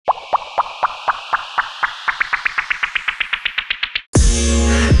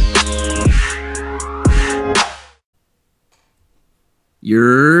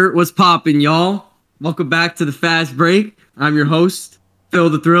What's poppin', y'all? Welcome back to the Fast Break. I'm your host, Phil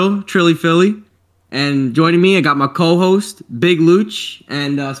the Thrill, Trilly Philly. And joining me, I got my co-host, Big Luch,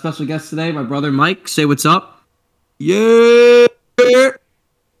 and special guest today, my brother Mike. Say what's up. Yeah.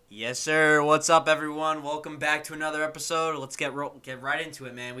 Yes, sir. What's up, everyone? Welcome back to another episode. Let's get right into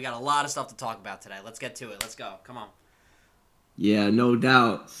it, man. We got a lot of stuff to talk about today. Let's get to it. Let's go. Come on. Yeah, no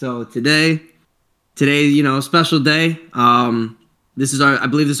doubt. So today, special day. I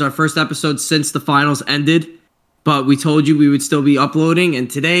believe this is our first episode since the finals ended, but we told you we would still be uploading,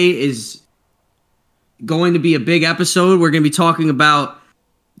 and today is going to be a big episode. We're going to be talking about,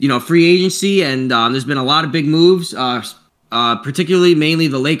 free agency, and there's been a lot of big moves, particularly mainly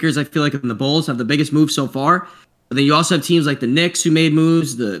the Lakers, I feel like, and the Bulls have the biggest moves so far. But then you also have teams like the Knicks who made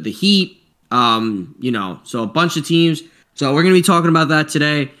moves, the Heat, so a bunch of teams. So we're going to be talking about that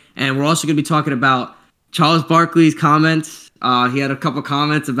today, and we're also going to be talking about Charles Barkley's comments. He had a couple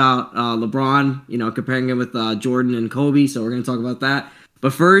comments about LeBron, comparing him with Jordan and Kobe. So we're going to talk about that.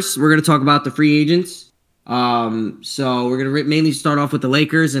 But first, we're going to talk about the free agents. So we're going to mainly start off with the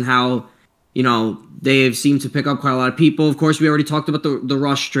Lakers and how, they've seemed to pick up quite a lot of people. Of course, we already talked about the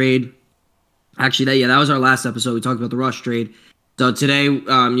Rush trade. Actually, that was our last episode. We talked about the Rush trade. So today, we're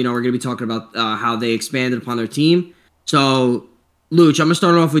going to be talking about how they expanded upon their team. So, Luch, I'm going to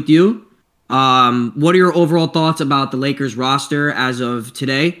start off with you. What are your overall thoughts about the Lakers roster as of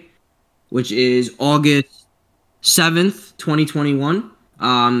today, which is August 7th, 2021?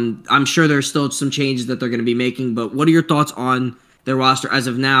 I'm sure there's still some changes that they're going to be making, but what are your thoughts on their roster as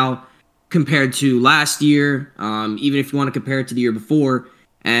of now compared to last year, even if you want to compare it to the year before,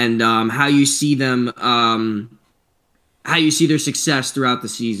 and how you see them, how you see their success throughout the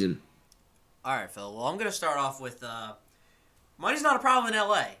season? All right, Phil. Well, I'm going to start off with money's not a problem in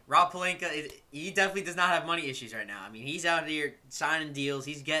L.A. Rob Pelinka, he definitely does not have money issues right now. I mean, he's out here signing deals.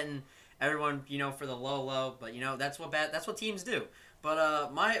 He's getting everyone, for the low, but, that's what teams do.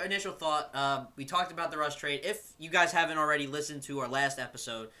 But my initial thought, we talked about the Rush trade. If you guys haven't already listened to our last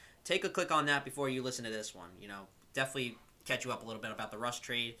episode, take a click on that before you listen to this one. Definitely catch you up a little bit about the Rush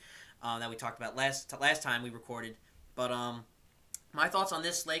trade that we talked about last time we recorded. But my thoughts on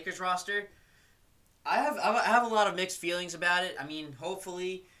this Lakers roster, I have a lot of mixed feelings about it. I mean,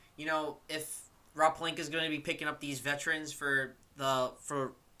 hopefully, if Rob Pelinka is going to be picking up these veterans for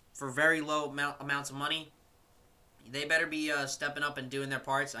very low amounts of money, they better be stepping up and doing their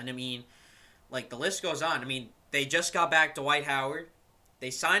parts. And I mean, like, the list goes on. I mean, they just got back Dwight Howard. They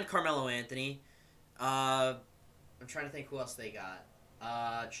signed Carmelo Anthony. I'm trying to think who else they got.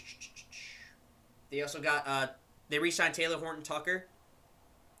 They also got they re-signed Taylor Horton Tucker.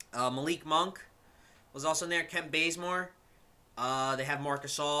 Malik Monk was also in there. Kent Bazemore. They have Marc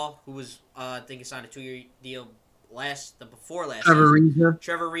Gasol, who was I think he signed a 2-year deal before last season.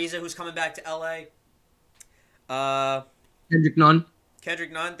 Trevor Ariza, who's coming back to LA. Kendrick Nunn.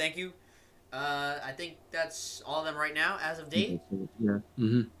 Thank you. I think that's all of them right now as of date. Yeah.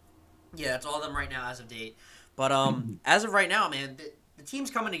 Mm-hmm. Yeah, that's all of them right now as of date. But as of right now, man, the team's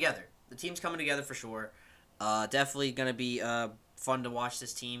coming together. The team's coming together for sure. Definitely going to be fun to watch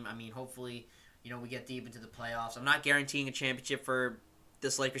this team. I mean, hopefully, we get deep into the playoffs. I'm not guaranteeing a championship for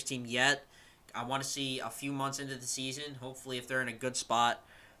this Lakers team yet. I want to see a few months into the season. Hopefully, if they're in a good spot,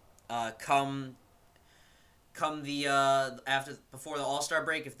 before the All-Star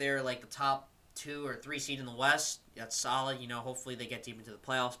break, if they're like the top 2 or 3 seed in the West, that's solid. Hopefully they get deep into the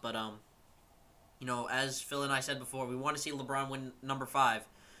playoffs. But as Phil and I said before, we want to see LeBron win number 5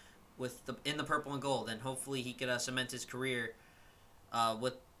 in the purple and gold, and hopefully he could cement his career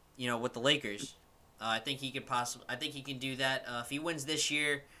with the Lakers. I think he can do that. If he wins this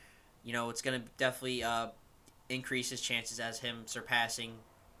year, it's gonna definitely increase his chances as him surpassing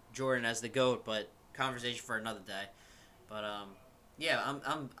Jordan as the GOAT. But conversation for another day. But yeah,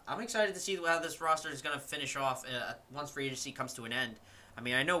 I'm excited to see how this roster is gonna finish off once free agency comes to an end. I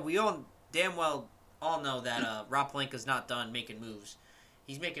mean, I know we all damn well all know that Rob Pelinka's not done making moves.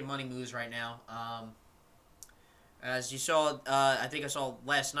 He's making money moves right now. As you saw, I think I saw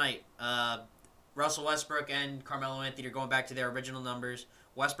last night, Russell Westbrook and Carmelo Anthony are going back to their original numbers.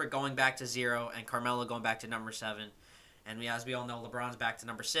 Westbrook going back to 0, and Carmelo going back to number 7. And as we all know, LeBron's back to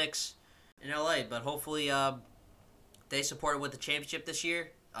number 6 in LA. But hopefully they support it with the championship this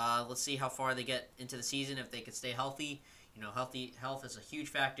year. Let's see how far they get into the season, if they can stay healthy. Health is a huge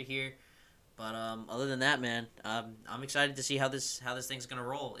factor here. But other than that, man, I'm excited to see how this thing's gonna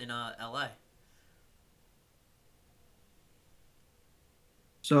roll in LA.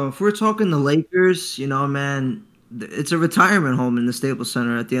 So if we're talking the Lakers, man, it's a retirement home in the Staples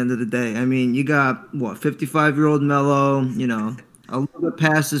Center at the end of the day. I mean, you got 55-year-old Melo, a little bit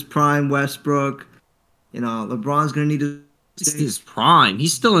past his prime. Westbrook, LeBron's gonna need to. It's his prime.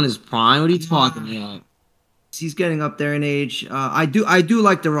 He's still in his prime. What are you talking about? He's getting up there in age. I do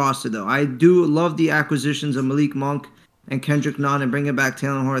like the roster though. I do love the acquisitions of Malik Monk and Kendrick Nunn and bringing back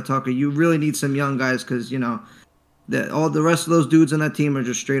Taylor Horton-Tucker. You really need some young guys because all the rest of those dudes on that team are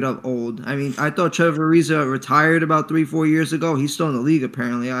just straight up old. I mean, I thought Trevor Ariza retired about 3-4 years ago. He's still in the league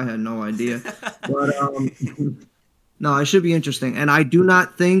apparently. I had no idea, but no, it should be interesting. And I do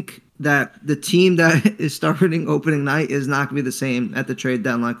not think that the team that is starting opening night is not going to be the same at the trade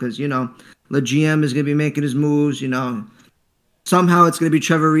deadline because, the GM is going to be making his moves, Somehow it's going to be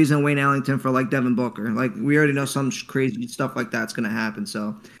Trevor Ariza and Wayne Ellington for, Devin Booker. We already know some crazy stuff like that's going to happen.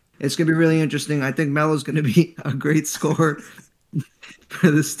 So it's going to be really interesting. I think Melo's going to be a great scorer for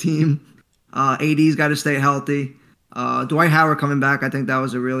this team. AD's got to stay healthy. Dwight Howard coming back, I think that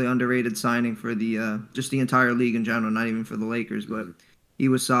was a really underrated signing for just the entire league in general, not even for the Lakers, but he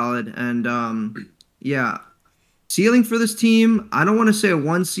was solid. And, yeah, ceiling for this team, I don't want to say a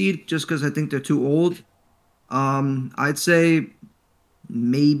 1 seed just because I think they're too old. I'd say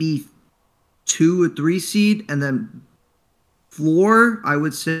maybe 2 or 3 seed, and then floor I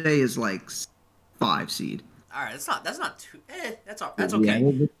would say is 5 seed. All right, that's not too. That's okay.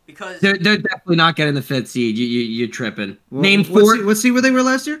 Yeah. Because They're definitely not getting the 5th seed. You're tripping. Well, Name 4. Let's see where they were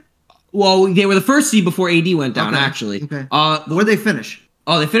last year. Well, they were the 1st seed before AD went down. Okay. Actually. Okay. Where'd they finish?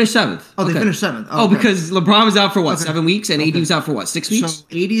 Oh, they finished 7th. Oh, they Okay. finished 7th. Oh, Okay. because LeBron was out for what, Okay. 7 weeks, and AD Okay. was out for what, 6 weeks? So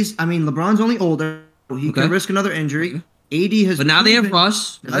LeBron's only older. He Okay. can risk another injury. AD has. But now they have proven-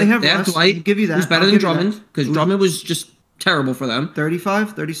 Russ. Now they have Russ. Dwight. I'll give you that. Who's better I'll than give you that. Drummond? Because Drummond was just terrible for them.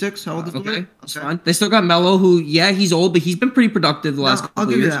 35, 36. How old is Okay, Dwight? that's fine. They still got Melo, who, he's old, but he's been pretty productive the last No, couple I'll of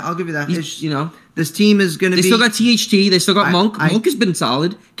give you years. that. I'll give you that. He's, This team is going to they be. still got THT. They still got Monk. I- Monk has been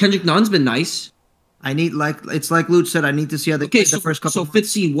solid. Kendrick Nunn's been nice. I need it's like Luch said. I need to see how they Okay, play so the first couple. so 5th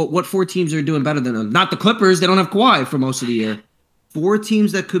seed. What 4 teams are doing better than them? Not the Clippers. They don't have Kawhi for most of the year. 4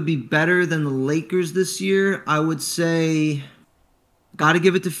 teams that could be better than the Lakers this year. I would say, got to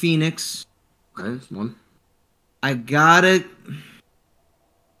give it to Phoenix. Okay, that's one. I gotta.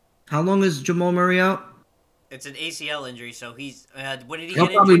 How long is Jamal Murray out? it's an ACL injury, so he's. When did he He'll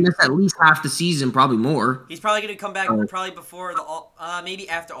get probably injured? miss at least half the season, probably more. He's probably going to come back Oh. probably before maybe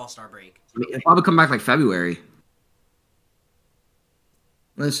after All-Star break. He'll probably come back February.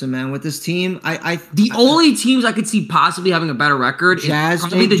 Listen, man, with this team, The only teams I could see possibly having a better record Jazz, is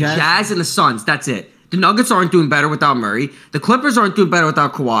probably the Jazz. Jazz and the Suns. That's it. The Nuggets aren't doing better without Murray. The Clippers aren't doing better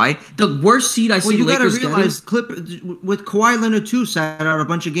without Kawhi. The worst seed I Well, see you the got to Lakers realize, with Kawhi Leonard too sat out a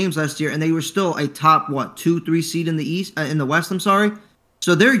bunch of games last year, and they were still a top 2-3 seed in the East, in the West. I'm sorry.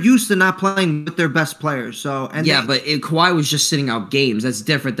 So they're used to not playing with their best players. So but Kawhi was just sitting out games. That's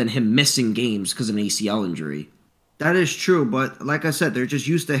different than him missing games because of an ACL injury. that is true. But like I said, they're just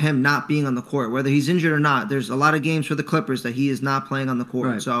used to him not being on the court, whether he's injured or not. There's a lot of games for the Clippers that he is not playing on the court.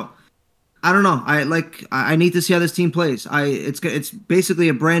 Right. So I don't know. I need to see how this team plays. It's basically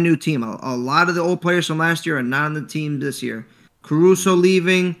a brand new team. A lot of the old players from last year are not on the team this year. Caruso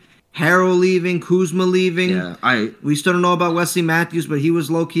leaving, Harrell leaving, Kuzma leaving. Yeah, We still don't know about Wesley Matthews, but he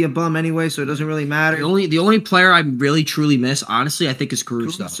was low key a bum anyway, so it doesn't really matter. the only player I really truly miss, honestly, I think is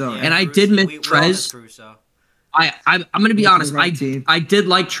Caruso. Caruso. And I Caruso- did miss we all miss Trez. Caruso. I'm gonna be That's honest. the right team. I did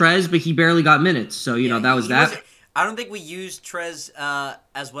like Trez, but he barely got minutes. So that was He that. wasn't- I don't think we used Trez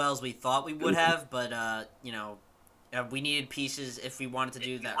as well as we thought we would have, but we needed pieces if we wanted to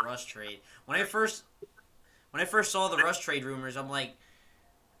do that Russ trade. When I first saw the Russ trade rumors, I'm like,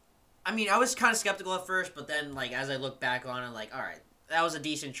 I mean, I was kind of skeptical at first, but then as I look back on it, all right, that was a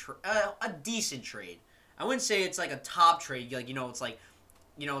decent trade. I wouldn't say it's like a top trade. It's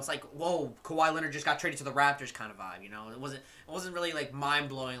like whoa, Kawhi Leonard just got traded to the Raptors kind of vibe. It wasn't really mind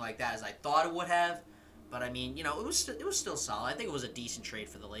blowing like that as I thought it would have. But I mean, it was still solid. I think it was a decent trade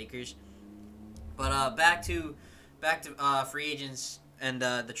for the Lakers. But back to free agents and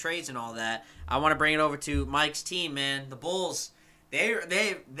the trades and all that. I want to bring it over to Mike's team, man. The Bulls.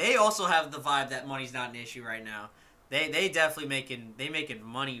 They also have the vibe that money's not an issue right now. They definitely making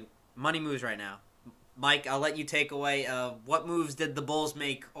money moves right now. Mike, I'll let you take away. What moves did the Bulls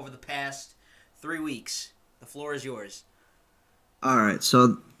make over the past 3 weeks? The floor is yours. All right,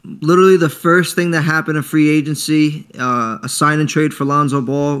 so literally the first thing that happened in free agency, a sign and trade for Lonzo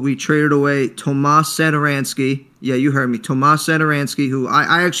Ball. We traded away Tomas Satoransky. Yeah, you heard me. Tomas Satoransky, who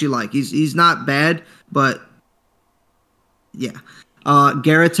I actually like. He's not bad, but yeah.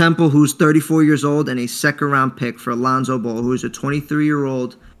 Garrett Temple, who's 34 years old, and a second-round pick for Lonzo Ball, who is a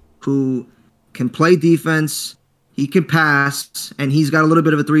 23-year-old who can play defense. He can pass, and he's got a little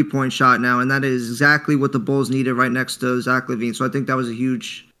bit of a three-point shot now, and that is exactly what the Bulls needed right next to Zach LaVine. So I think that was a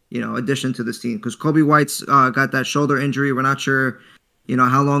huge, addition to this team because Kobe White's got that shoulder injury. We're not sure,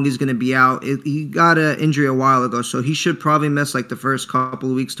 how long he's going to be out. He got an injury a while ago, so he should probably miss like the first couple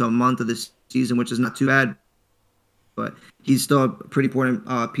of weeks to a month of this season, which is not too bad. But he's still a pretty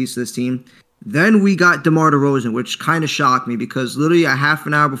important piece of this team. Then we got DeMar DeRozan, which kind of shocked me because literally a half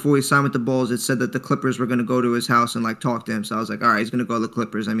an hour before he signed with the Bulls, it said that the Clippers were going to go to his house and like talk to him. So I was like, all right, he's going to go to the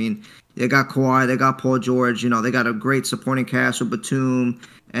Clippers. I mean, they got Kawhi, they got Paul George, they got a great supporting cast with Batum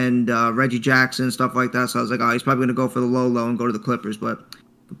and Reggie Jackson, stuff like that. So I was like, oh, he's probably going to go for the low and go to the Clippers. But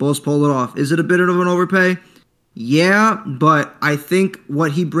the Bulls pulled it off. Is it a bit of an overpay? Yeah, but I think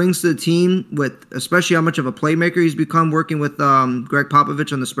what he brings to the team, with especially how much of a playmaker he's become working with Greg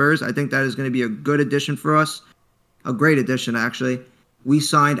Popovich on the Spurs, I think that is going to be a good addition for us. A great addition, actually. We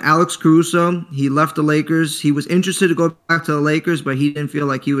signed Alex Caruso. He left the Lakers. He was interested to go back to the Lakers, but he didn't feel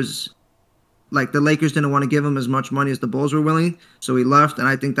like the Lakers didn't want to give him as much money as the Bulls were willing, so he left. And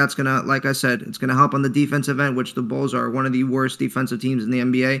I think that's going to, like I said, it's going to help on the defensive end, which the Bulls are one of the worst defensive teams in the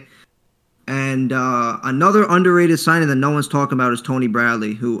NBA. And another underrated signing that no one's talking about is Tony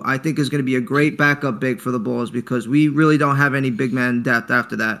Bradley, who I think is going to be a great backup big for the Bulls because we really don't have any big man depth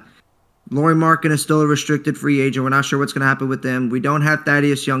after that. Lauri Markkanen is still a restricted free agent. We're not sure what's going to happen with him. We don't have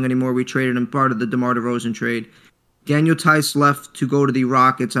Thaddeus Young anymore. We traded him part of the DeMar DeRozan trade. Daniel Tice left to go to the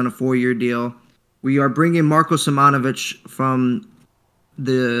Rockets on a 4-year deal. We are bringing Marko Simonovic from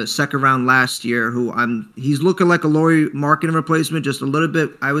the second round last year, he's looking like a Lauri Markkanen replacement, just a little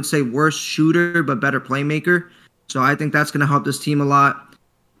bit, I would say, worse shooter but better playmaker. So I think that's going to help this team a lot.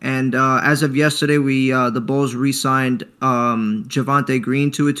 And as of yesterday, the Bulls re-signed Javonte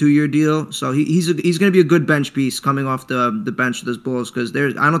Green to a 2-year deal. So he's going to be a good bench piece coming off the bench of this Bulls because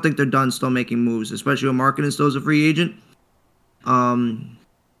I don't think they're done still making moves, especially when Markkanen still is a free agent.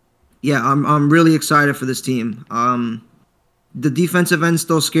 Yeah, I'm really excited for this team. The defensive end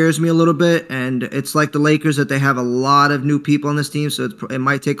still scares me a little bit, and it's like the Lakers that they have a lot of new people on this team, so it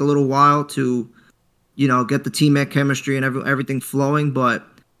might take a little while to, get the teammate chemistry and everything flowing. But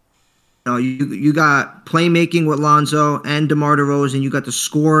you got playmaking with Lonzo and DeMar DeRozan. You got the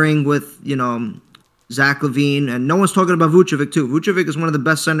scoring with Zach LaVine, and no one's talking about Vucevic too. Vucevic is one of the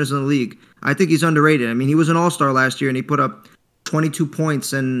best centers in the league. I think he's underrated. I mean, he was an All-Star last year, and he put up 22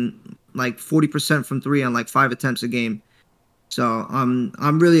 points and like 40% from three on like 5 attempts a game. So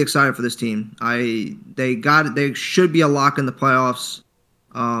I'm really excited for this team. They should be a lock in the playoffs.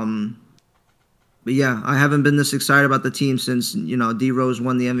 But yeah, I haven't been this excited about the team since D Rose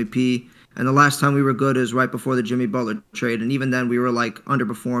won the MVP. And the last time we were good is right before the Jimmy Butler trade, and even then we were like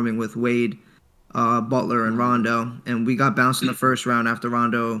underperforming with Wade, Butler, and Rondo, and we got bounced in the first round after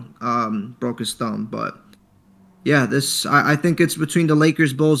Rondo broke his thumb. But yeah, I think it's between the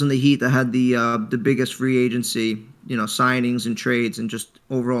Lakers, Bulls, and the Heat that had the biggest free agency, signings and trades and just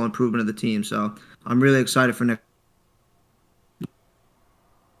overall improvement of the team. So I'm really excited for next.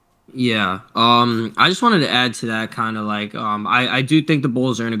 Yeah. I just wanted to add to that kind of like I do think the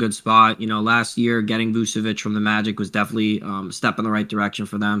Bulls are in a good spot. Last year getting Vucevic from the Magic was definitely a step in the right direction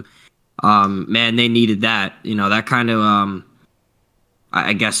for them. Man, they needed that. That kind of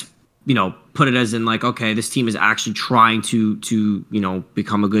I guess put it as in like, okay, this team is actually trying to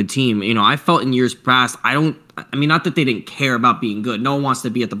become a good team. I felt in years past, not that they didn't care about being good. No one wants to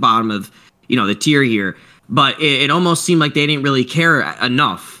be at the bottom of, the tier here, but it almost seemed like they didn't really care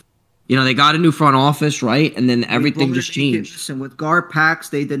enough. They got a new front office, right? And then everything just changed. Listen, with Gar Pax,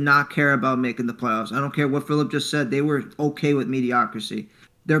 they did not care about making the playoffs. I don't care what Philip just said. They were okay with mediocrity.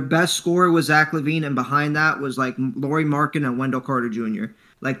 Their best scorer was Zach LaVine, and behind that was like Lauri Markkanen and Wendell Carter Jr.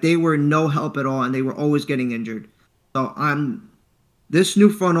 Like they were no help at all, and they were always getting injured. So this new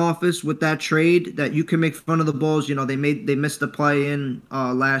front office with that trade that you can make fun of the Bulls. They missed the play-in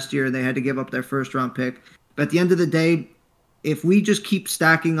last year, and they had to give up their first-round pick. But at the end of the day, if we just keep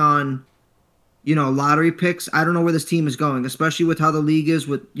stacking on, lottery picks, I don't know where this team is going, especially with how the league is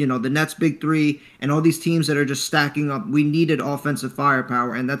with, the Nets Big Three and all these teams that are just stacking up. We needed offensive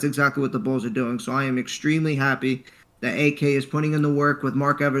firepower, and that's exactly what the Bulls are doing. So I am extremely happy that AK is putting in the work with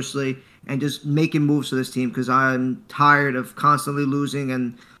Mark Eversley and just making moves for this team because I'm tired of constantly losing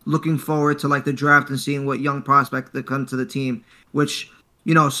and looking forward to like the draft and seeing what young prospects that come to the team, which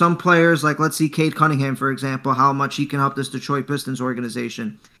some players, like let's see Cade Cunningham, for example, how much he can help this Detroit Pistons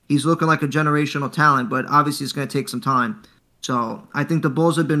organization. He's looking like a generational talent, but obviously it's going to take some time. So I think the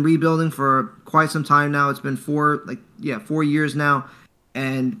Bulls have been rebuilding for quite some time now. It's been 4 years now.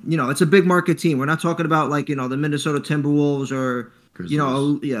 And, it's a big market team. We're not talking about like, the Minnesota Timberwolves or,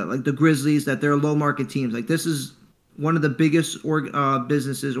 like the Grizzlies, that they're low market teams. Like this is one of the biggest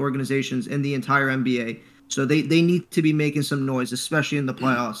organizations in the entire NBA. So they need to be making some noise, especially in the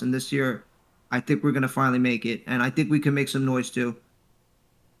playoffs. And this year, I think we're gonna finally make it, and I think we can make some noise too.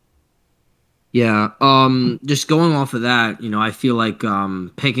 Yeah, just going off of that, I feel like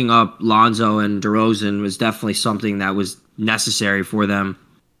picking up Lonzo and DeRozan was definitely something that was necessary for them.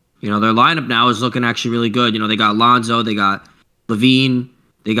 Their lineup now is looking actually really good. They got Lonzo, they got Levine,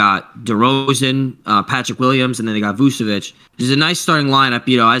 they got DeRozan, Patrick Williams, and then they got Vucevic. This is a nice starting lineup.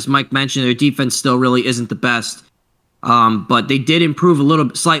 As Mike mentioned, their defense still really isn't the best, but they did improve a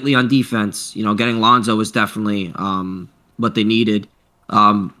little slightly on defense. Getting Lonzo was definitely what they needed.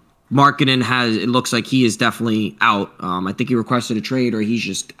 Markkanen it looks like he is definitely out. I think he requested a trade, or he's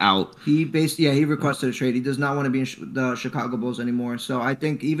just out. He requested a trade. He does not want to be in the Chicago Bulls anymore. So I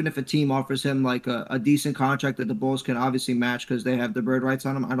think even if a team offers him like a decent contract that the Bulls can obviously match because they have the bird rights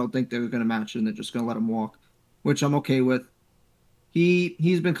on him, I don't think they're going to match it and they're just going to let him walk, which I'm okay with.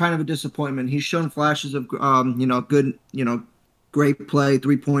 He's been kind of a disappointment. He's shown flashes of good, great play,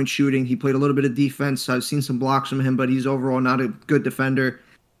 3-point shooting. He played a little bit of defense. I've seen some blocks from him, but he's overall not a good defender.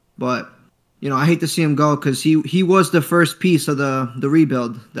 But, I hate to see him go because he was the first piece of the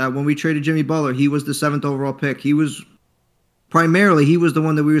rebuild. That when we traded Jimmy Butler, he was the 7th overall pick. He was the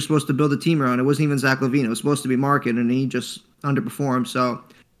one that we were supposed to build a team around. It wasn't even Zach LaVine. It was supposed to be Market, and he just underperformed. So,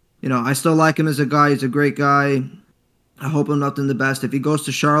 I still like him as a guy. He's a great guy. I hope him nothing the best. If he goes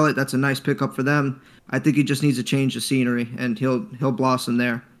to Charlotte, that's a nice pickup for them. I think he just needs a change of scenery, and he'll blossom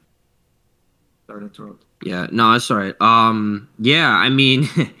there. Sorry to interrupt. Yeah, no, that's all right. Yeah, I mean,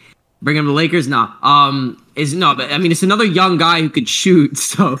 bring him to the Lakers? No. But I mean, it's another young guy who could shoot,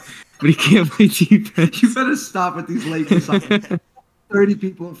 but he can't play defense. You better stop with these Lakers. 30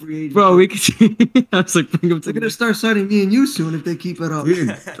 people in free agency. Bro, we could. I was like, bring him to. They're gonna start signing me and you soon if they keep it up.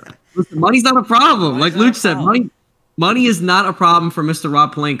 Listen, money's not a problem. Like Luke said, money is not a problem for Mr.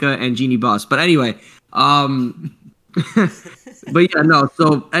 Rob Pelinka and Jeannie Buss. But anyway, but yeah, no.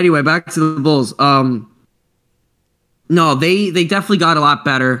 So anyway, back to the Bulls. No, they definitely got a lot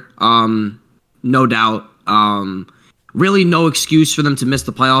better. No doubt. Really no excuse for them to miss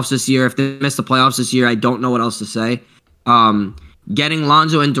the playoffs this year. If they miss the playoffs this year, I don't know what else to say. Getting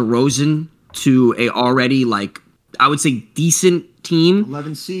Lonzo and DeRozan to a already, I would say, decent team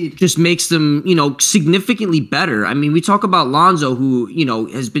 11 seed just makes them, significantly better. I mean, we talk about Lonzo, who,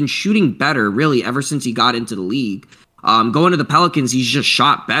 has been shooting better really ever since he got into the league. Going to the Pelicans, he's just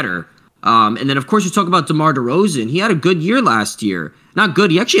shot better. And then, of course, you talk about DeMar DeRozan. He had a good year last year. Not good.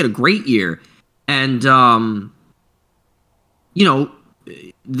 He actually had a great year. And,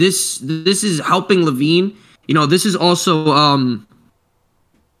 this is helping Levine. This is also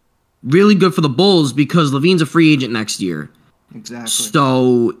really good for the Bulls because Levine's a free agent next year. Exactly.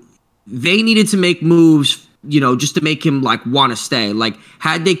 So they needed to make moves, just to make him, want to stay.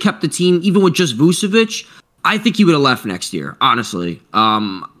 Had they kept the team, even with just Vucevic, I think he would have left next year, honestly.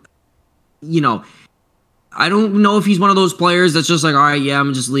 I don't know if he's one of those players that's just like, all right, yeah, I'm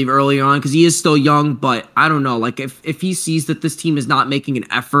going to just leave early on because he is still young. But I don't know. If he sees that this team is not making an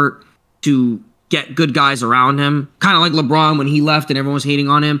effort to get good guys around him, kind of like LeBron when he left and everyone was hating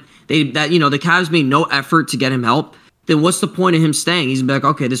on him, the Cavs made no effort to get him help, then what's the point of him staying? He's gonna be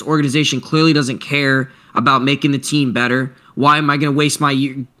like, okay, this organization clearly doesn't care about making the team better. Why am I going to waste my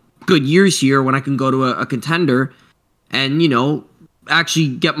good years here when I can go to a contender and, actually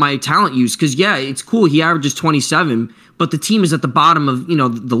get my talent used? Because, yeah, it's cool. He averages 27, but the team is at the bottom of,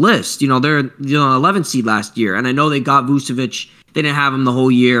 the list. They're 11th seed last year, and I know they got Vucevic. They didn't have him the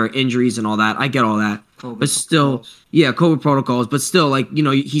whole year, injuries and all that. I get all that. But still, yeah, COVID protocols. But still,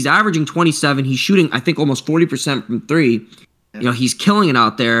 he's averaging 27. He's shooting, I think, almost 40% from three. Yeah. He's killing it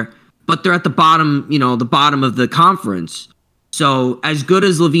out there. But they're at the bottom, the bottom of the conference. So as good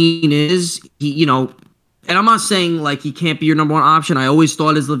as Levine is, he, and I'm not saying he can't be your number one option. I always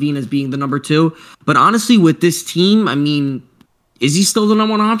thought as Levine as being the number two. But honestly, with this team, I mean, is he still the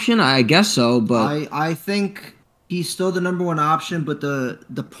number one option? I guess so. But I think he's still the number one option, but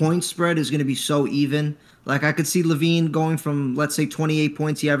the point spread is going to be so even. I could see Levine going from, let's say, 28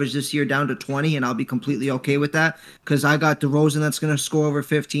 points he averaged this year down to 20, and I'll be completely okay with that because I got DeRozan that's going to score over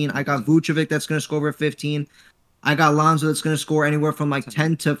 15. I got Vucevic that's going to score over 15. I got Lonzo that's going to score anywhere from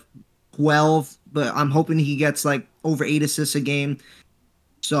 10 to 12, but I'm hoping he gets over 8 assists a game.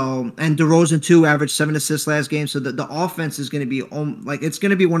 So, and DeRozan too averaged 7 assists last game. So the offense is going to be it's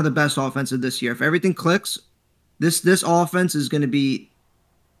going to be one of the best offenses this year. If everything clicks, this offense is going to be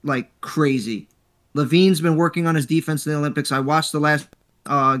crazy. Levine's been working on his defense in the Olympics. I watched the last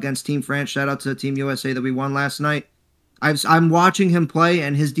against Team France. Shout out to Team USA that we won last night. I'm watching him play,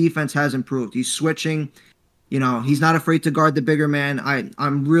 and his defense has improved. He's switching. He's not afraid to guard the bigger man.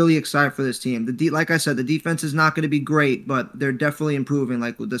 I'm really excited for this team. Like I said, the defense is not going to be great, but they're definitely improving.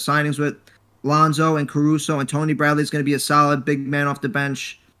 Like with the signings with Lonzo and Caruso, and Tony Bradley's going to be a solid big man off the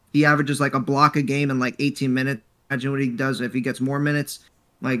bench. He averages like a block a game in like 18 minutes. Imagine what he does if he gets more minutes.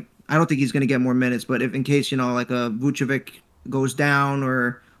 Like I don't think he's going to get more minutes, but if in case like a Vucevic goes down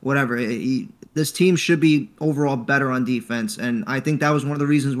or whatever, this team should be overall better on defense. And I think that was one of the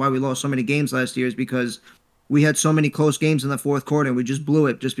reasons why we lost so many games last year is because we had so many close games in the fourth quarter and we just blew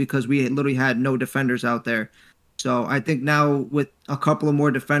it just because we literally had no defenders out there. So I think now with a couple of more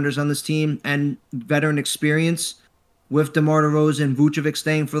defenders on this team and veteran experience with DeMar DeRozan, Vucevic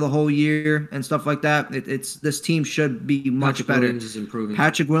staying for the whole year and stuff like that, this team should be much Patrick better. Williams is improving.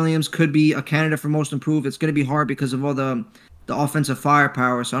 Patrick Williams could be a candidate for most improved. It's going to be hard because of all the offensive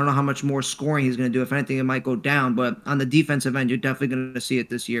firepower. So I don't know how much more scoring he's going to do. If anything, it might go down. But on the defensive end, you're definitely going to see it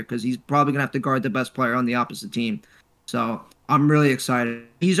this year because he's probably going to have to guard the best player on the opposite team. So I'm really excited.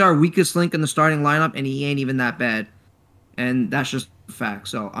 He's our weakest link in the starting lineup, and he ain't even that bad. And that's just a fact.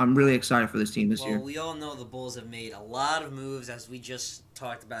 So I'm really excited for this team this year. Well, we all know the Bulls have made a lot of moves, as we just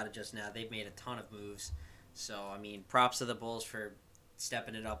talked about it just now. They've made a ton of moves. So, I mean, props to the Bulls for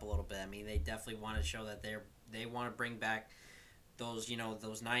stepping it up a little bit. I mean, they definitely want to show that they want to bring back those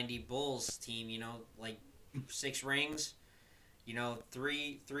 90 Bulls team, like 6 rings,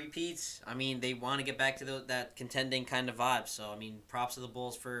 3 peats. I mean, they want to get back to that contending kind of vibe. So, I mean, props to the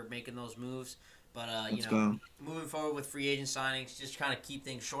Bulls for making those moves. But, moving forward with free agent signings, just kind of keep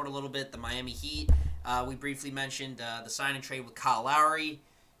things short a little bit. The Miami Heat, we briefly mentioned the sign and trade with Kyle Lowry.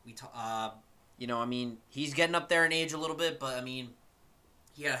 I mean, he's getting up there in age a little bit, but, I mean,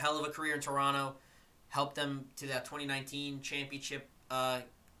 he had a hell of a career in Toronto. Helped them to that 2019 championship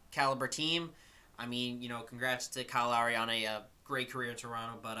caliber team. I mean, congrats to Kyle Lowry on a great career in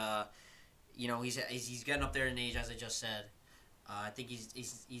Toronto. But he's getting up there in age, as I just said. I think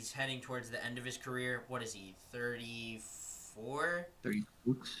he's heading towards the end of his career. What is he? 34?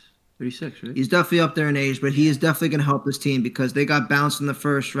 36, right? He's definitely up there in age, but he is definitely going to help this team because they got bounced in the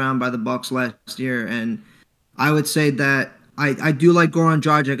first round by the Bucks last year, and I would say that. I do like Goran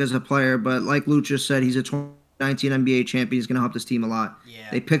Dragic as a player, but like Lucha said, he's a 2019 NBA champion. He's going to help this team a lot. Yeah.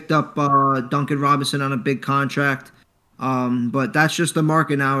 They picked up Duncan Robinson on a big contract, but that's just the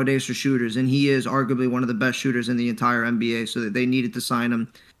market nowadays for shooters, and he is arguably one of the best shooters in the entire NBA, so they needed to sign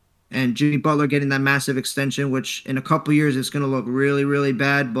him. And Jimmy Butler getting that massive extension, which in a couple years it's going to look really, really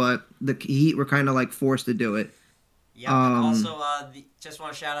bad, but the Heat were kind of like forced to do it. Yeah, also just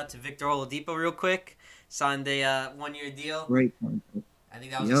want to shout out to Victor Oladipo real quick. Signed a 1-year deal. Great. I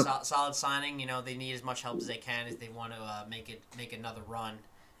think that was a solid signing. They need as much help as they can if they want to make another run.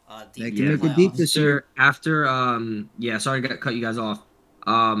 Deep in the playoffs. This year after sorry to cut you guys off.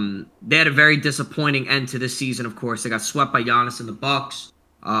 They had a very disappointing end to this season. Of course, they got swept by Giannis and the Bucks.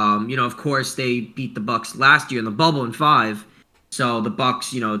 Of course, they beat the Bucks last year in the bubble in 5. So the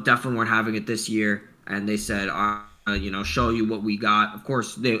Bucks, definitely weren't having it this year, and they said, show you what we got. Of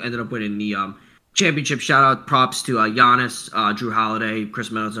course, they ended up winning the championship. Shout out, props to Giannis, Drew Holiday, Chris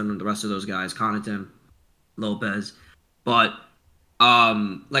Middleton, and the rest of those guys, Connaughton, Lopez. But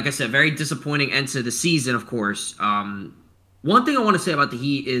like I said, very disappointing end to the season. Of course, one thing I want to say about the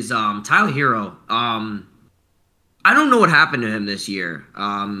Heat is Tyler Hero. I don't know what happened to him this year.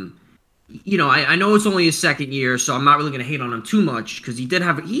 I know it's only his second year, so I'm not really going to hate on him too much because he did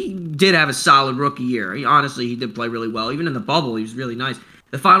have a solid rookie year. He did play really well. Even in the bubble, he was really nice.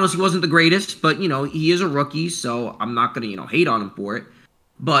 The finals, he wasn't the greatest, but, he is a rookie, so I'm not going to, hate on him for it.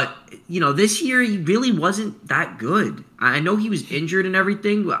 But, this year, he really wasn't that good. I know he was injured and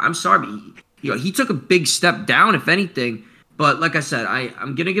everything, but I'm sorry. He took a big step down, if anything. But, like I said,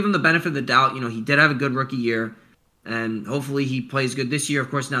 I'm going to give him the benefit of the doubt. He did have a good rookie year, and hopefully he plays good this year.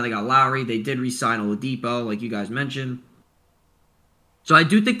 Of course, now they got Lowry. They did re-sign Oladipo, like you guys mentioned. So I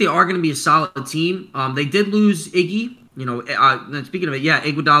do think they are going to be a solid team. They did lose Iggy. Speaking of it,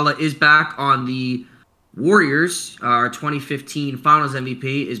 Iguodala is back on the Warriors. Our 2015 Finals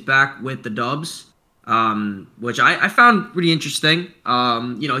MVP is back with the Dubs, which I found pretty interesting.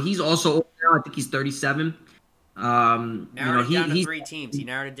 He's also old now. I think he's 37. Narrowed it down to 3 teams. He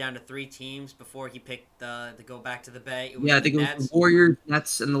narrowed it down to 3 teams before he picked to go back to the Bay. I think it was the Warriors,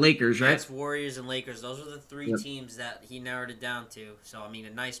 Nets, and the Lakers, right? Nets, Warriors, and Lakers. Those were the 3 teams that he narrowed it down to. So, a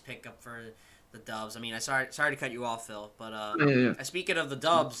nice pickup for the Dubs. Sorry to cut you off, Phil, but speaking of the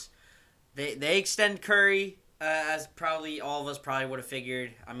Dubs, they extend Curry as probably all of us probably would have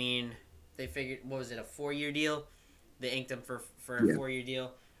figured. They figured, what was it, a 4-year deal? They inked him for a 4-year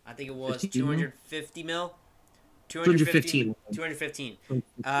deal. I think it was $250 million. 215. 215.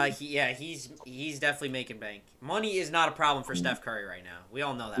 He's definitely making bank. Money is not a problem for Steph Curry right now. We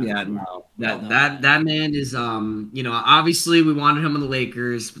all know that. Yeah, no. That man is obviously we wanted him on the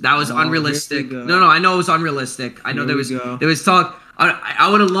Lakers. That was unrealistic. No, I know it was unrealistic. I know there was talk. I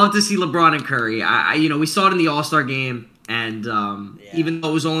would have loved to see LeBron and Curry. We saw it in the All-Star game, and even though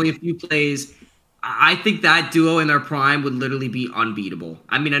it was only a few plays, I think that duo in their prime would literally be unbeatable.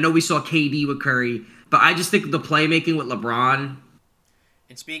 I mean, I know we saw KD with Curry, but I just think the playmaking with LeBron.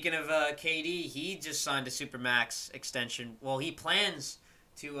 And speaking of KD, he just signed a Supermax extension. Well, he plans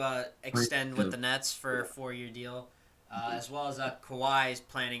to extend with the Nets for a 4-year deal, as well as Kawhi is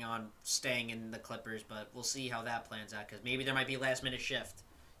planning on staying in the Clippers. But we'll see how that plans out because maybe there might be a last-minute shift,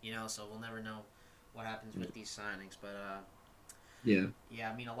 so we'll never know what happens with these signings. But yeah.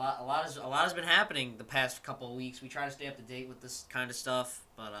 I mean, a lot has been happening the past couple of weeks. We try to stay up to date with this kind of stuff,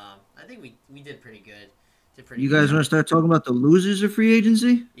 but I think we did pretty good. You guys want to start talking about the losers of free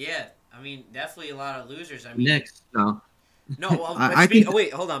agency? Yeah, I mean, definitely a lot of losers. I mean, Knicks, no. No, well,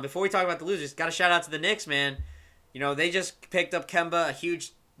 wait, hold on. Before we talk about the losers, got to shout out to the Knicks, man. They just picked up Kemba, a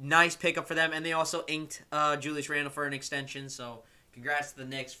huge, nice pickup for them, and they also inked Julius Randle for an extension. So, congrats to the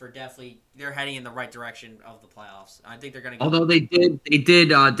Knicks for they're heading in the right direction of the playoffs. I think they're going to. Although they did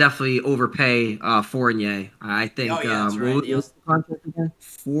definitely overpay Fournier. I think. Oh yeah, that's right. What was the contract again?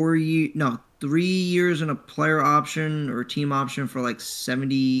 3 years and a player option or team option for like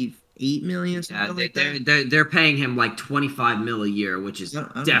 $78 million. Like that. They're paying him like $25 million a year, which is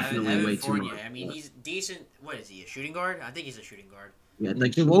definitely way too much. I mean, he's decent. What is he? A shooting guard? I think he's a shooting guard. Yeah,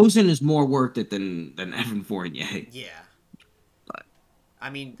 like DeRozan is more worth it than Evan Fournier. Yeah. But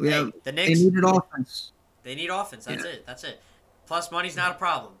I mean, the Knicks. They needed offense. They need offense. That's it. Plus, money's not a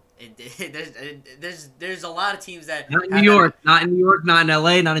problem. There's a lot of teams that not in New York, not in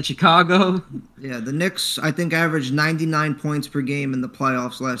LA, not in Chicago. Yeah, the Knicks I think averaged 99 points per game in the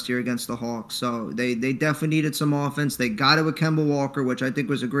playoffs last year against the Hawks. So they definitely needed some offense. They got it with Kemba Walker, which I think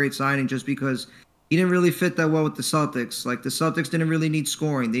was a great signing just because he didn't really fit that well with the Celtics. Like the Celtics didn't really need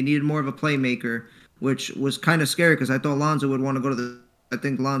scoring. They needed more of a playmaker, which was kind of scary because I thought Lonzo would want to go to the I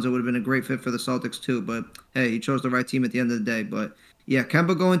think Lonzo would have been a great fit for the Celtics too, but hey, he chose the right team at the end of the day. But yeah,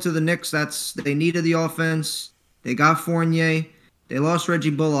 Kemba going to the Knicks, they needed the offense. They got Fournier. They lost Reggie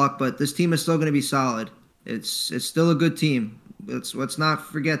Bullock, but this team is still going to be solid. It's still a good team. Let's not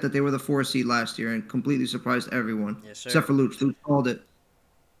forget that they were the 4 seed last year and completely surprised everyone. Yes, except for Luch. Luch called it.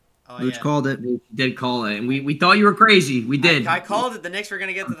 Luch called it. We did call it, and we thought you were crazy. We did. I called it. The Knicks were going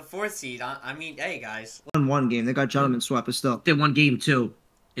to get to the 4th seed. I mean, hey, guys. Won one game. They got gentlemen swept, but still. They won game 2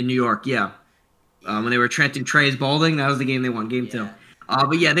 in New York, yeah. When they were chanting Trey's Balding, that was the game they won, game 2.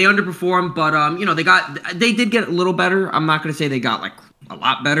 But yeah, they underperformed, but they did get a little better. I'm not going to say they got like a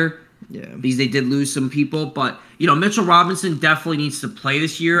lot better. Yeah. Because they did lose some people, but Mitchell Robinson definitely needs to play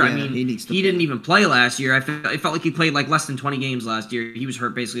this year. Yeah, I mean, he didn't even play last year. I felt like he played like less than 20 games last year. He was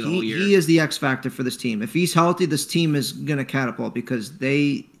hurt basically the whole year. He is the X factor for this team. If he's healthy, this team is gonna catapult because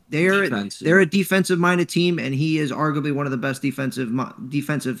they're a defensive minded team, and he is arguably one of the best defensive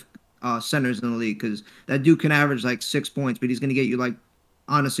centers in the league because that dude can average like 6 points, but he's gonna get you like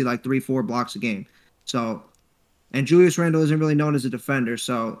honestly like 3-4 blocks a game. So. And Julius Randle isn't really known as a defender,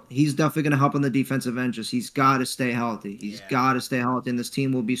 so he's definitely going to help on the defensive end. Just he's got to stay healthy. He's got to stay healthy, and this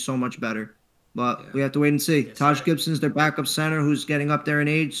team will be so much better. But we have to wait and see. Taj Gibson's their backup center who's getting up there in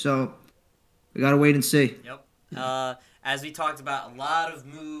age, so we got to wait and see. Yep. As we talked about, a lot of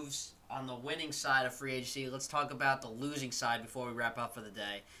moves on the winning side of free agency. Let's talk about the losing side before we wrap up for the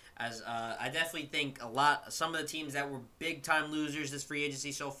day. As I definitely think some of the teams that were big-time losers this free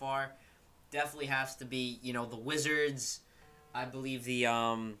agency so far definitely has to be, the Wizards. I believe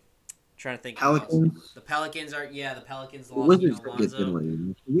trying to think. Pelicans. The Pelicans the Pelicans lost.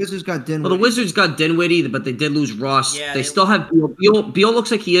 The Wizards got Dinwiddie. Well, the Wizards got Dinwiddie, but they did lose Russ. Yeah, they still have Beal. Beal looks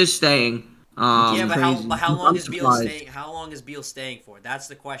like he is staying. But how long is Beal staying? How long is Beal staying for? That's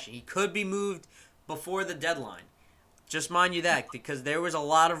the question. He could be moved before the deadline. Just mind you that, because there was a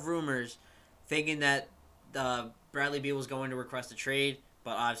lot of rumors thinking that Bradley Beal was going to request a trade.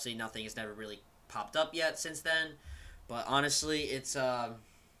 But obviously, nothing has never really popped up yet since then. But honestly, it's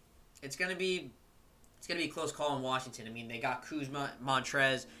gonna be a close call in Washington. I mean, they got Kuzma,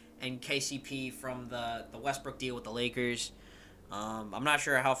 Montrez, and KCP from the Westbrook deal with the Lakers. I'm not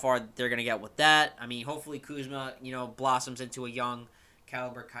sure how far they're gonna get with that. I mean, hopefully Kuzma, blossoms into a young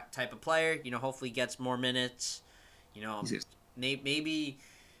caliber type of player. Hopefully gets more minutes. Maybe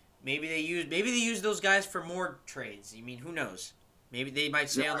they use those guys for more trades. I mean, who knows? Maybe they might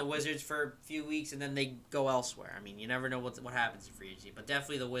stay on the Wizards for a few weeks and then they go elsewhere. I mean, you never know what happens in free agency. But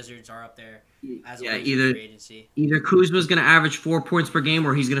definitely the Wizards are up there as a free agency. Either Kuzma's going to average 4 points per game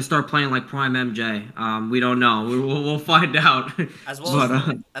or he's going to start playing like prime MJ. We don't know. We'll find out. As well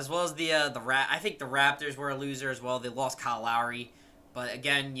as the I think the Raptors were a loser as well. They lost Kyle Lowry, but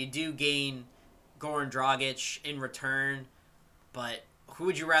again, you do gain Goran Dragic in return. But who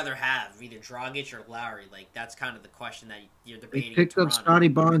would you rather have, either Dragic or Lowry? Like, that's kind of the question that you're debating. They picked up Scotty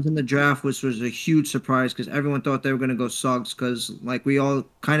Barnes in the draft, which was a huge surprise because everyone thought they were going to go Suggs because, like, we all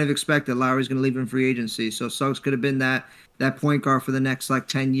kind of expected Lowry's going to leave in free agency. So Suggs could have been that point guard for the next,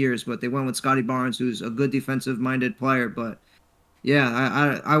 10 years. But they went with Scotty Barnes, who's a good defensive-minded player. But,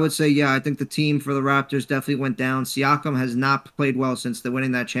 yeah, I would say, I think the team for the Raptors definitely went down. Siakam has not played well since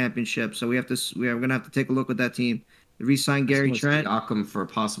winning that championship. So we're going to have to take a look at that team. Re-signed Gary Trent. Siakam for a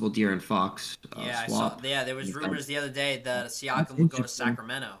possible De'Aaron Fox swap. There was rumors the other day that Siakam would go to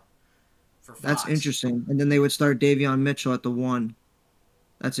Sacramento for Fox. That's interesting. And then they would start Davion Mitchell at the 1.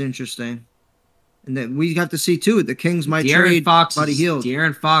 That's interesting. And then we have to see, too, the Kings might trade Buddy Hield.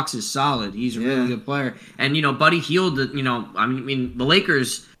 De'Aaron Fox is solid. He's a really good player. And, Buddy Hield, I mean, the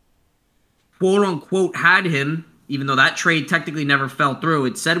Lakers, quote-unquote, had him, even though that trade technically never fell through.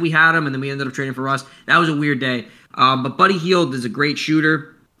 It said we had him, and then we ended up trading for Russ. That was a weird day. But Buddy Hield is a great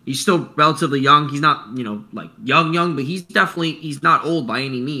shooter. He's still relatively young. He's not, young, but he's not old by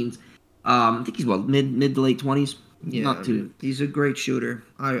any means. I think he's mid to late 20s. Yeah, not too. He's a great shooter.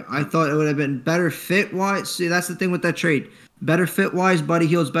 I thought it would have been better fit wise. See, that's the thing with that trade. Better fit wise, Buddy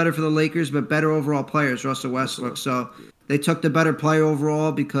Hield's better for the Lakers, but better overall players, Russell Westbrook. So they took the better player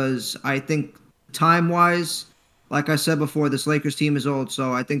overall because I think time wise, like I said before, this Lakers team is old,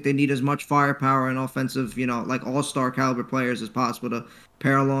 so I think they need as much firepower and offensive, all-star caliber players as possible to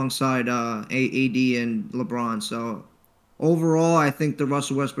pair alongside AD and LeBron. So overall, I think the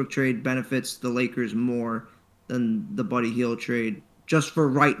Russell Westbrook trade benefits the Lakers more than the Buddy Hield trade, just for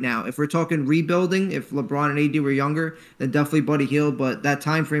right now. If we're talking rebuilding, if LeBron and AD were younger, then definitely Buddy Hield, but that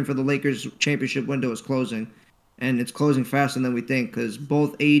time frame for the Lakers championship window is closing. And it's closing faster than we think because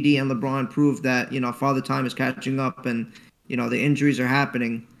both AD and LeBron proved that, Father Time is catching up and, the injuries are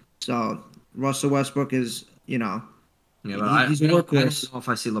happening. So Russell Westbrook is, he's a workhorse. I don't know if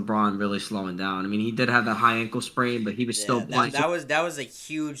I see LeBron really slowing down. I mean, he did have that high ankle sprain, but he was still playing. That was a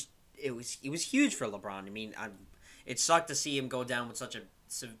huge – it was huge for LeBron. I mean, it sucked to see him go down with such a –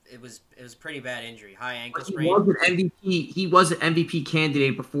 it was a pretty bad injury, high ankle sprain. He was an MVP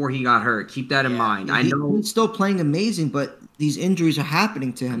candidate before he got hurt. Keep that in mind. I know he's still playing amazing, but these injuries are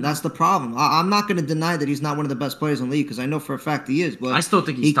happening to him. That's the problem. I'm not going to deny that he's not one of the best players in the league because I know for a fact he is. But I still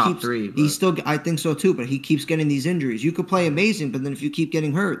think he's top 3. But... I think so too. But he keeps getting these injuries. You could play amazing, but then if you keep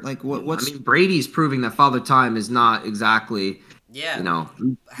getting hurt, what's? I mean, Brady's proving that Father Time is not exactly. Yeah.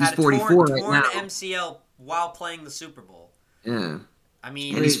 He's 44 right now. MCL while playing the Super Bowl. Yeah. I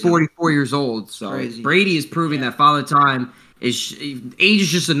mean, and he's 44 years old, so crazy. Brady is proving that Father Time age is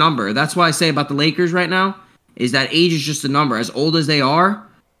just a number. That's why I say about the Lakers right now is that age is just a number. As old as they are,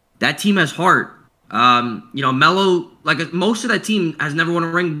 that team has heart. Melo, most of that team has never won a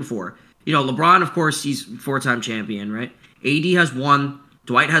ring before. LeBron, of course, he's 4-time champion, right? AD has 1.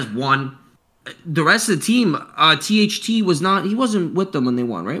 Dwight has 1. The rest of the team, THT was not. He wasn't with them when they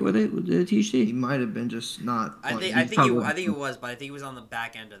won, right? Were they THT? He might have been just not. I think he was, but I think he was on the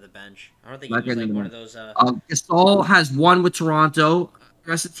back end of the bench. I don't think he was one of those. Gasol has 1 with Toronto. The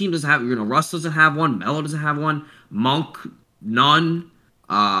rest of the team doesn't have. Russ doesn't have 1. Melo doesn't have 1. Monk, none.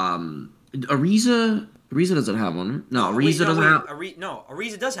 Ariza doesn't have 1. No, Ariza doesn't have.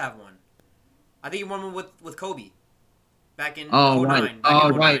 Ariza does have 1. I think he won one with Kobe. Back in 09.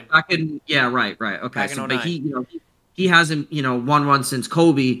 Right. Right. Right. Okay. Back in 09. But he hasn't, won one since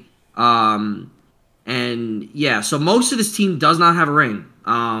Kobe. And yeah, so most of this team does not have a ring.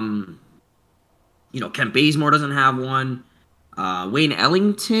 Kent Bazemore doesn't have 1. Wayne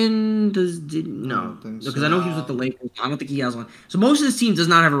Ellington no, because I know he was with the Lakers. I don't think he has 1. So most of this team does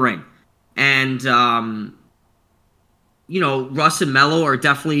not have a ring. And Russ and Melo are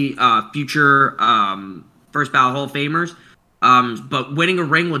definitely future first ballot Hall of Famers. But winning a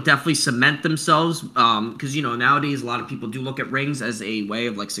ring will definitely cement themselves because, nowadays a lot of people do look at rings as a way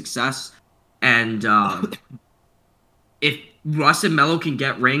of, success. And if Russ and Melo can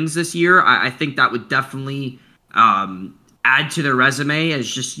get rings this year, I think that would definitely add to their resume as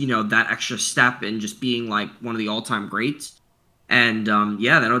just, that extra step in just being, one of the all-time greats. And,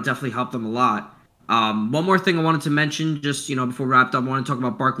 that'll definitely help them a lot. One more thing I wanted to mention, just, before we wrapped up, I want to talk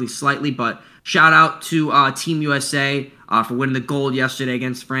about Barkley slightly, but shout out to Team USA for winning the gold yesterday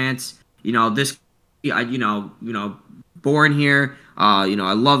against France. born here. I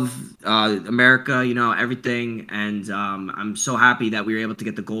love America, everything. And I'm so happy that we were able to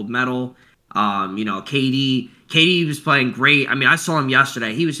get the gold medal. KD was playing great. I mean, I saw him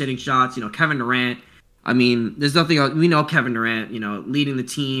yesterday. He was hitting shots. Kevin Durant. I mean, there's nothing else. We know Kevin Durant, leading the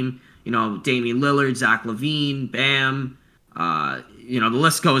team. Damian Lillard, Zach LaVine, Bam. The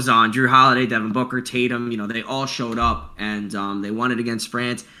list goes on. Drew Holiday, Devin Booker, Tatum. They all showed up, and they won it against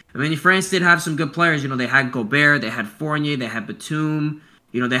France. I mean, France did have some good players. They had Gobert, they had Fournier, they had Batum.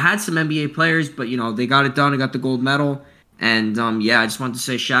 They had some NBA players, but, they got it done. They got the gold medal. And, I just wanted to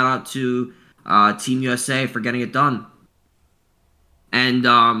say shout out to Team USA for getting it done. And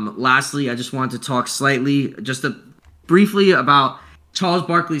lastly, I just wanted to talk briefly about Charles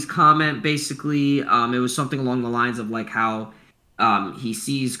Barkley's comment. Basically, it was something along the lines of like how he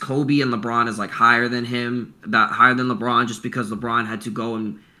sees Kobe and LeBron as like higher than LeBron, just because LeBron had to go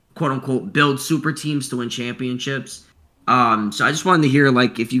and quote unquote build super teams to win championships. So I just wanted to hear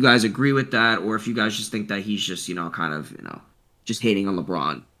like if you guys agree with that, or if you guys just think that he's just just hating on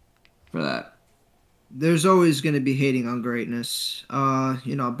LeBron for that. There's always going to be hating on greatness.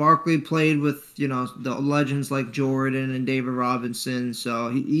 Barkley played with, the legends like Jordan and David Robinson, so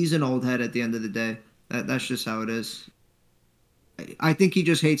he's an old head at the end of the day. That's just how it is. I think he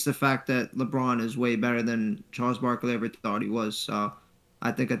just hates the fact that LeBron is way better than Charles Barkley ever thought he was, so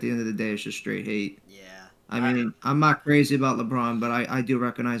I think at the end of the day, it's just straight hate. Yeah. I mean, I'm not crazy about LeBron, but I do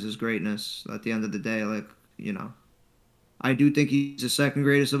recognize his greatness at the end of the day, I do think he's the second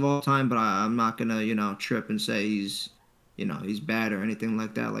greatest of all time, but I'm not gonna, trip and say he's bad or anything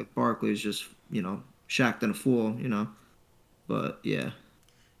like that. Like Barkley is just, Shaq and a fool, But yeah.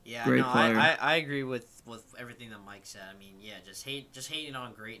 Yeah, great no, player. I agree with everything that Mike said. I mean, yeah, just hating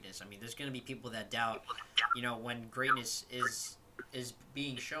on greatness. I mean, there's gonna be people that doubt, when greatness is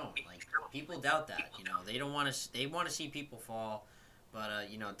being shown. Like people doubt that. They don't want to. They want to see people fall, but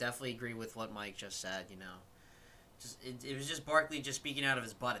definitely agree with what Mike just said. It was just Barkley just speaking out of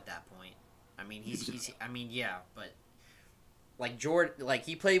his butt at that point. I mean, but like Jordan, like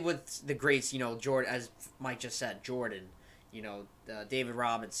he played with the greats, Jordan, as Mike just said, Jordan, David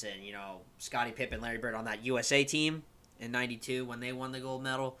Robinson, Scottie Pippen, Larry Bird on that USA team in '92 when they won the gold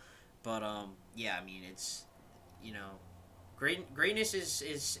medal. But I mean, it's greatness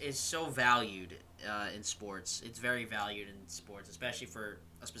is so valued in sports. It's very valued in sports, especially for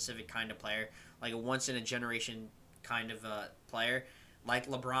a specific kind of player, like a once in a generation kind of player like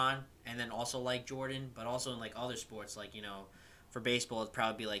LeBron, and then also like Jordan, but also in like other sports, like for baseball it'd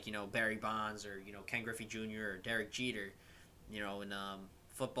probably be like Barry Bonds or Ken Griffey Jr. or Derek Jeter. In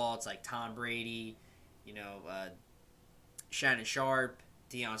football it's like Tom Brady, Shannon Sharp,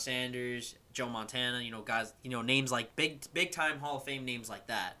 Deion Sanders, Joe Montana, guys, names like big time Hall of Fame names like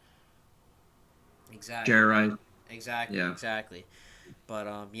that. Exactly. Jerry Rice. Exactly. Yeah. Exactly. But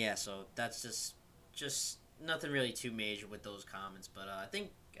so that's just nothing really too major with those comments, but I think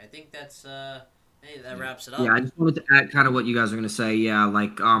that's that wraps it up. Yeah, I just wanted to add kind of what you guys are gonna say. Yeah,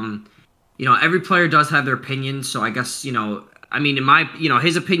 like every player does have their opinion, so I guess I mean, in my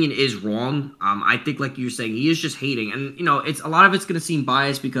his opinion is wrong. I think like you're saying, he is just hating, and it's a lot of it's gonna seem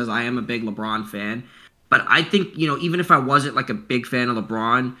biased because I am a big LeBron fan, but I think even if I wasn't like a big fan of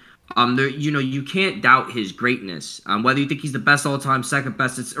LeBron. You can't doubt his greatness. Whether you think he's the best all time, second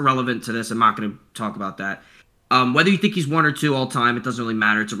best, it's irrelevant to this. I'm not going to talk about that. Whether you think he's one or two all time, it doesn't really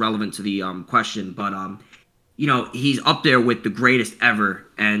matter. It's irrelevant to the question. But he's up there with the greatest ever.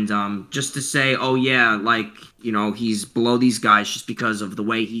 And just to say, oh yeah, like he's below these guys just because of the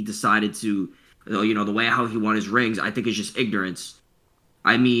way he decided to, the way how he won his rings, I think is just ignorance.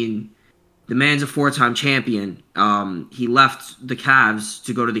 I mean. The man's a four-time champion. He left the Cavs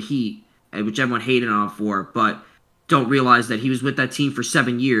to go to the Heat, which everyone hated on him for, but don't realize that he was with that team for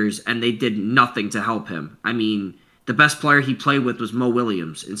 7 years, and they did nothing to help him. I mean, the best player he played with was Mo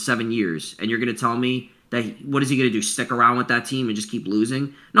Williams in 7 years, and you're going to tell me that what is he going to do, stick around with that team and just keep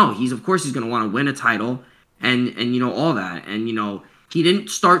losing? No, of course he's going to want to win a title and all that. And, he didn't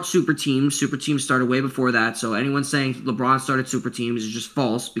start super teams. Super teams started way before that. So anyone saying LeBron started super teams is just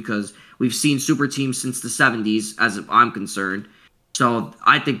false because we've seen super teams since the 70s, as I'm concerned. So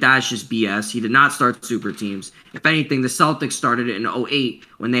I think that's just BS. He did not start super teams. If anything, the Celtics started it in 2008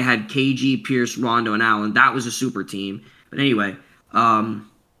 when they had KG, Pierce, Rondo, and Allen. That was a super team. But anyway,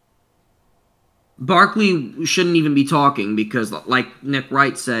 Barkley shouldn't even be talking because, like Nick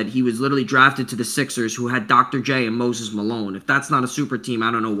Wright said, he was literally drafted to the Sixers, who had Dr. J and Moses Malone. If that's not a super team,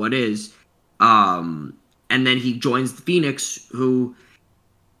 I don't know what is. And then he joins the Phoenix, who,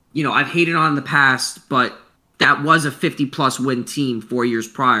 I've hated on in the past, but that was a 50-plus win team 4 years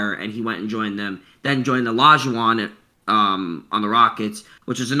prior, and he went and joined them. Then joined the Olajuwon on the Rockets,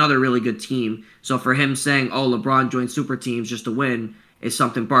 which is another really good team. So for him saying, "Oh, LeBron joined super teams just to win," is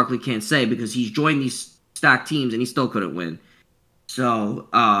something Barkley can't say because he's joined these stacked teams and he still couldn't win. So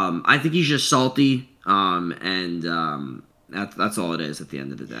I think he's just salty, that's all it is at the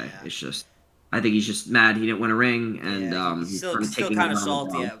end of the day. Yeah. It's just I think he's just mad he didn't win a ring, and Yeah, he's he's still kind of still taking kind it of out on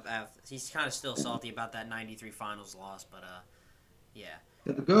salty. LeBron. He's kind of still salty about that '93 Finals loss, but yeah.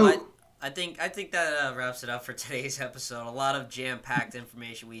 Gotta Well, go. I think that wraps it up for today's episode. A lot of jam-packed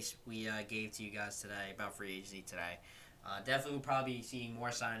information we gave to you guys today about free agency today. Definitely, we'll probably be seeing more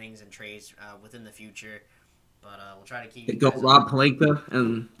signings and trades within the future, but we'll try to keep They you go guys Rob up. Palenka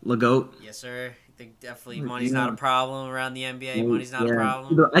and Legoat. Yes, sir. I think definitely Oh, money's not a yeah. problem around the NBA. Money's not a Yeah,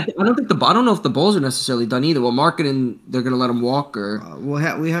 problem. I don't think I don't know if the Bulls are necessarily done either. Well, marketing, they're gonna let him walk, or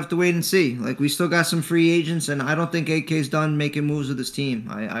We have to wait and see. Like we still got some free agents, and I don't think AK's done making moves with this team.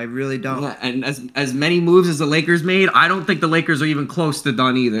 I really don't. yeah. And as many moves as the Lakers made, I don't think the Lakers are even close to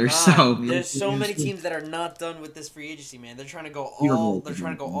done either. So There's so many teams that are not done with this free agency, man. They're trying to go You're all. right. They're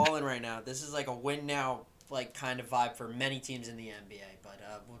trying to go all in right now. This is like a win now, like kind of vibe for many teams in the NBA. But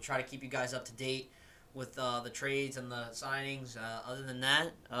we'll try to keep you guys up to date with the trades and the signings. Other than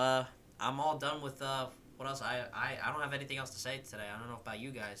that, I'm all done with what else. I don't have anything else to say today. I don't know about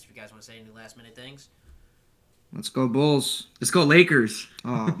you guys. If you guys want to say any last minute things. Let's go Bulls. let's go Lakers. Oh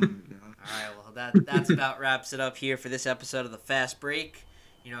my god. All right, well that's about wraps it up here for this episode of the Fast Break.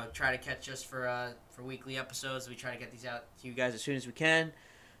 You know, try to catch us for weekly episodes. We try to get these out to you guys as soon as we can.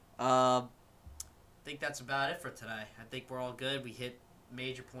 I think that's about it for today. I think we're all good. We hit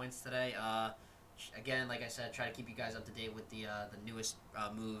major points today. Again, like I said, try to keep you guys up to date with the newest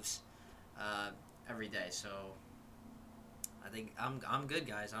moves every day. So I think I'm good,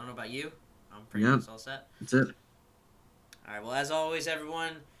 guys. I don't know about you. I'm pretty Yeah. much all set. That's it. All right. Well, as always,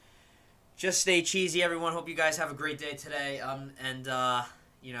 everyone, just stay cheesy. Everyone, hope you guys have a great day today.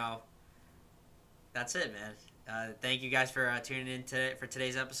 You know, that's it, man. Thank you guys for tuning in for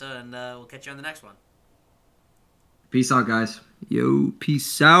today's episode, and we'll catch you on the next one. Peace out, guys. Yo,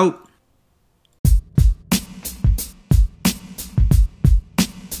 peace out.